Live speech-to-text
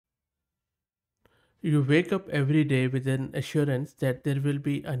You wake up every day with an assurance that there will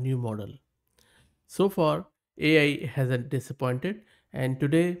be a new model. So far, AI hasn't disappointed, and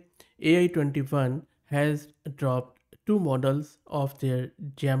today AI21 has dropped two models of their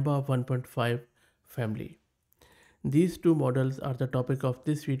Jamba 1.5 family. These two models are the topic of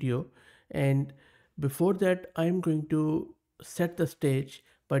this video, and before that, I am going to set the stage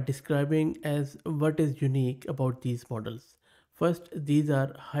by describing as what is unique about these models. First, these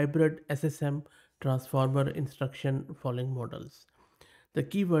are hybrid SSM transformer instruction following models. The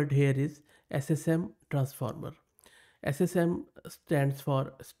keyword here is SSM transformer. SSM stands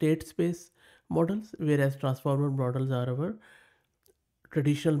for state space models, whereas transformer models are our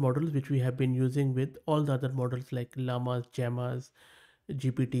traditional models which we have been using with all the other models like llamas, jammas,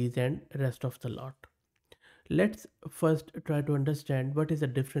 GPTs, and rest of the lot. Let's first try to understand what is the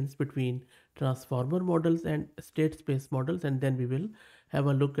difference between transformer models and state space models, and then we will have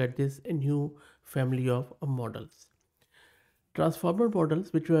a look at this new family of models. Transformer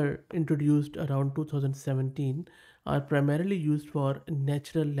models, which were introduced around 2017, are primarily used for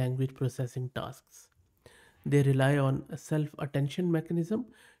natural language processing tasks. They rely on a self-attention mechanism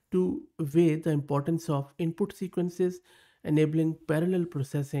to weigh the importance of input sequences, enabling parallel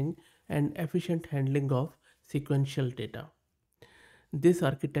processing and efficient handling of sequential data. This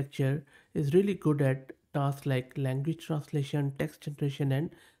architecture is really good at tasks like language translation, text generation, and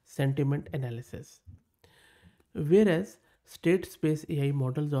sentiment analysis. Whereas state space AI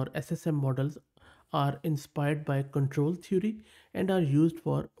models or SSM models are inspired by control theory and are used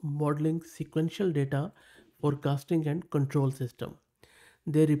for modeling sequential data, forecasting, and control system.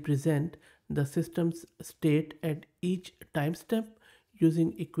 They represent the system's state at each time step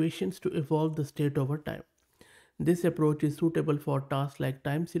using equations to evolve the state over time. This approach is suitable for tasks like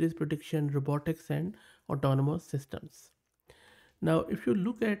time series prediction, robotics, and autonomous systems. Now, if you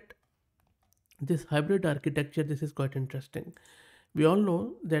look at this hybrid architecture, this is quite interesting. We all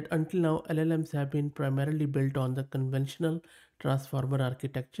know that until now, LLMs have been primarily built on the conventional transformer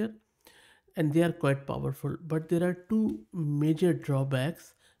architecture and they are quite powerful. But there are two major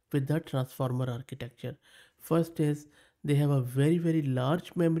drawbacks with the transformer architecture. First is they have a very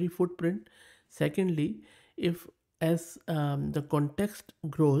large memory footprint. Secondly, if as the context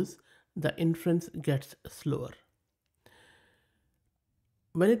grows, the inference gets slower.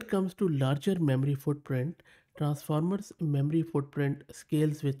 When it comes to larger memory footprint, transformers memory footprint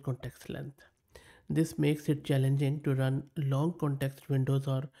scales with context length. This makes it challenging to run long context windows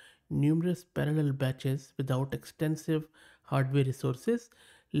or numerous parallel batches without extensive hardware resources,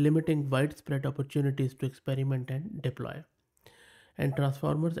 limiting widespread opportunities to experiment and deploy. And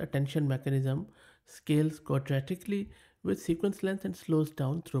transformers attention mechanism scales quadratically with sequence length and slows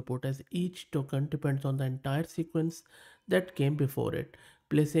down throughput as each token depends on the entire sequence that came before it,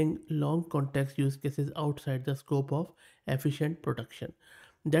 placing long context use cases outside the scope of efficient production.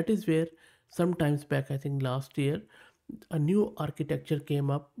 That is where sometimes back, I think last year, a new architecture came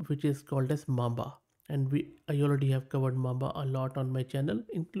up which is called as Mamba. And I already have covered Mamba a lot on my channel,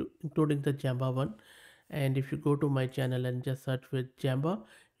 including the Jamba one. And if you go to my channel and just search with Jamba,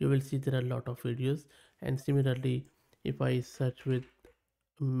 you will see there are a lot of videos. And similarly, if I search with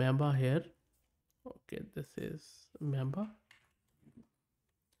Mamba here, okay, this is Mamba,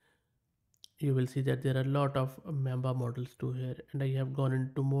 you will see that there are a lot of Mamba models too here, and I have gone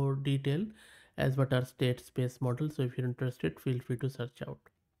into more detail as what are state space models. So if you're interested, feel free to search out.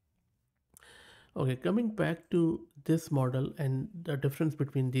 Okay, coming back to this model and the difference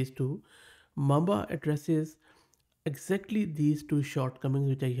between these two, Mamba addresses exactly these two shortcomings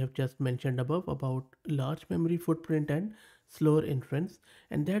which I have just mentioned above about large memory footprint and slower inference,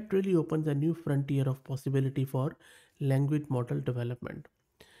 and that really opens a new frontier of possibility for language model development.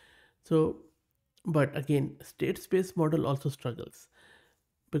 So, but again, state space model also struggles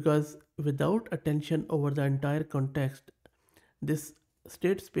because without attention over the entire context, this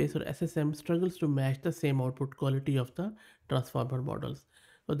state space or SSM struggles to match the same output quality of the transformer models.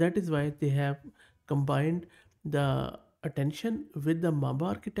 So that is why they have combined the attention with the Mamba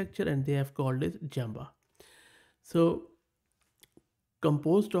architecture and they have called it Jamba. So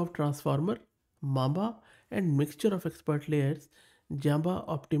composed of transformer, Mamba and mixture of expert layers, Jamba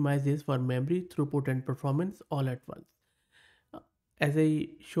optimizes for memory, throughput and performance all at once. As I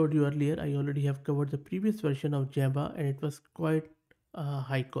showed you earlier, I already have covered the previous version of Jamba and it was quite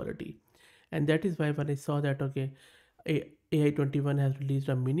high quality. And that is why when I saw that, okay, AI21 has released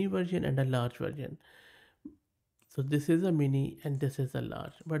a mini version and a large version. So this is a mini and this is a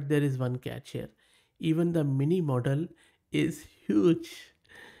large, but there is one catch here. Even the mini model is huge.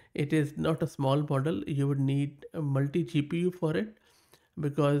 It is not a small model. You would need a multi GPU for it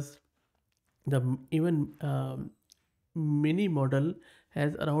because Even mini model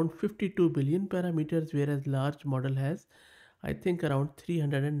has around 52 billion parameters, whereas large model has, I think, around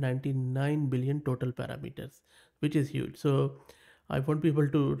 399 billion total parameters, which is huge. So I won't be able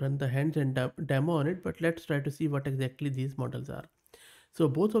to run the hands and demo on it, but let's try to see what exactly these models are. So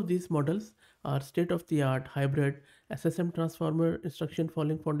both of these models are state-of-the-art hybrid SSM transformer instruction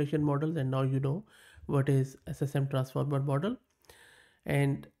following foundation models, and now you know what is SSM transformer model.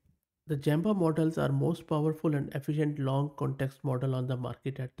 And the Jamba models are most powerful and efficient long context model on the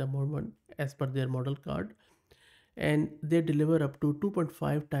market at the moment as per their model card, and they deliver up to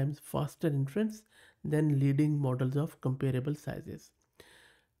 2.5 times faster inference than leading models of comparable sizes.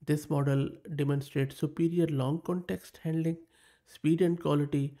 This model demonstrates superior long context handling, speed and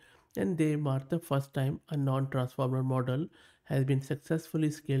quality, and they mark the first time a non-transformer model has been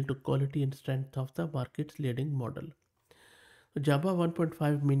successfully scaled to quality and strength of the market's leading model. So Java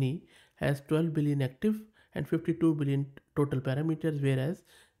 1.5 mini has 12 billion active and 52 billion total parameters, whereas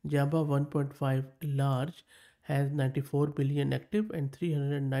Java 1.5 large has 94 billion active and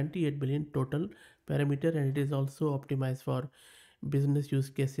 398 billion total parameter, and it is also optimized for business use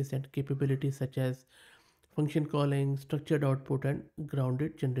cases and capabilities such as function calling, structured output, and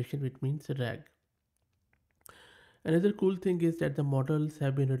grounded generation, which means RAG. Another cool thing is that the models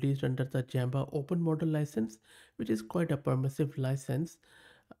have been released under the Jamba Open Model license, which is quite a permissive license,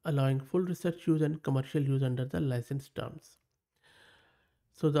 allowing full research use and commercial use under the license terms.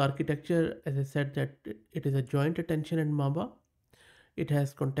 So the architecture, as I said, that it is a joint attention and Mamba. It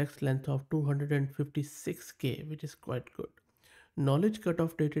has context length of 256K, which is quite good. Knowledge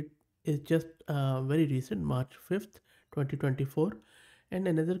cutoff date is just very recent, March 5th, 2024. And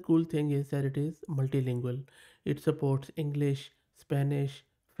another cool thing is that it is multilingual. It supports English, Spanish,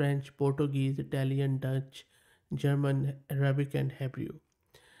 French, Portuguese, Italian, Dutch, German, Arabic, and Hebrew.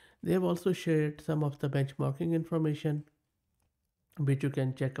 They have also shared some of the benchmarking information which you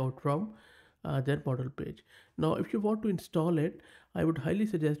can check out from their model page. Now, if you want to install it, I would highly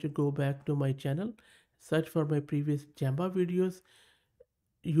suggest you go back to my channel, search for my previous Jamba videos,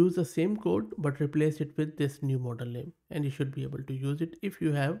 use the same code but replace it with this new model name, and you should be able to use it if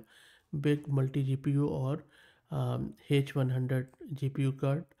you have big multi GPU or H100 GPU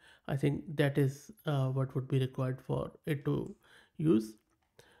card. I think that is what would be required for it to use.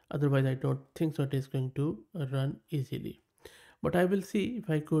 Otherwise, I don't think so it is going to run easily. But I will see if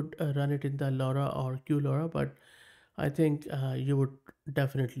I could run it in the LoRa or QLoRa. But I think you would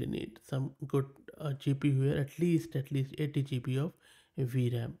definitely need some good GPU here, at least 80 GB of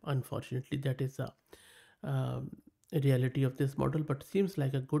VRAM. Unfortunately, that is the um, reality of this model. But seems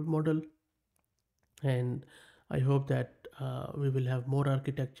like a good model, and I hope that we will have more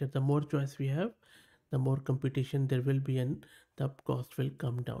architecture. The more choice we have, the more competition there will be, and the cost will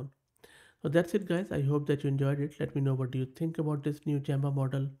come down. So that's it, guys. I hope that you enjoyed it. Let me know what do you think about this new Jamba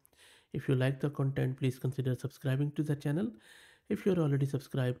model. If you like the content, please consider subscribing to the channel. If you're already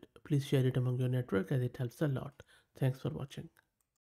subscribed, please share it among your network as it helps a lot. Thanks for watching.